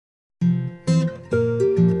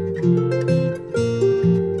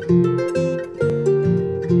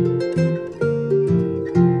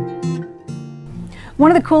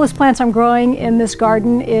coolest plants I'm growing in this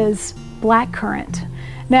garden is blackcurrant.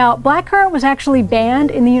 Now, blackcurrant was actually banned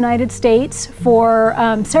in the United States for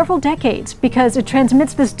several decades because it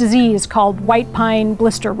transmits this disease called white pine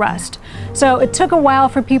blister rust. So it took a while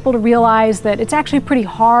for people to realize that it's actually pretty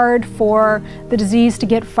hard for the disease to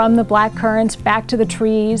get from the blackcurrants back to the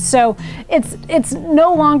trees. So it's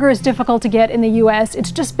no longer as difficult to get in the US.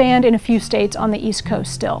 It's just banned in a few states on the East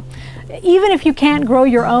Coast still. Even if you can't grow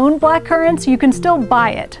your own blackcurrants, you can still buy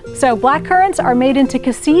it. So blackcurrants are made into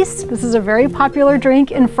cassis. This is a very popular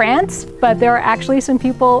drink in France, but there are actually some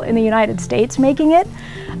people in the United States making it.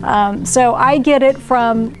 So I get it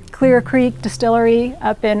from Clear Creek Distillery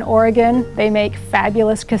up in Oregon. They make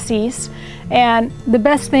fabulous cassis. And the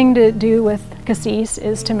best thing to do with cassis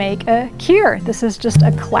is to make a cure. This is just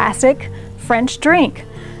a classic French drink.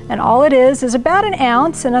 And all it is about an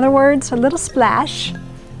ounce, in other words, a little splash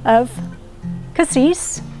of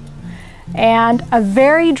cassis and a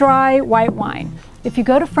very dry white wine. If you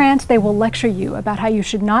go to France, they will lecture you about how you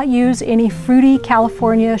should not use any fruity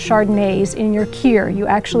California Chardonnays in your cure. You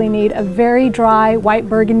actually need a very dry white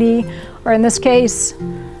Burgundy, or in this case,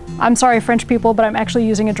 I'm sorry French people, but I'm actually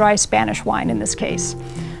using a dry Spanish wine in this case.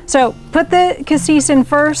 So put the cassis in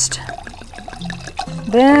first,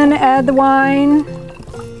 then add the wine,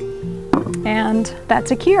 and that's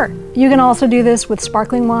a cure. You can also do this with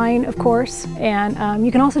sparkling wine, of course, and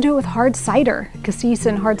you can also do it with hard cider. Cassis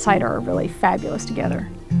and hard cider are really fabulous together.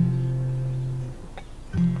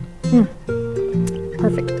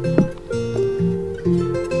 Perfect.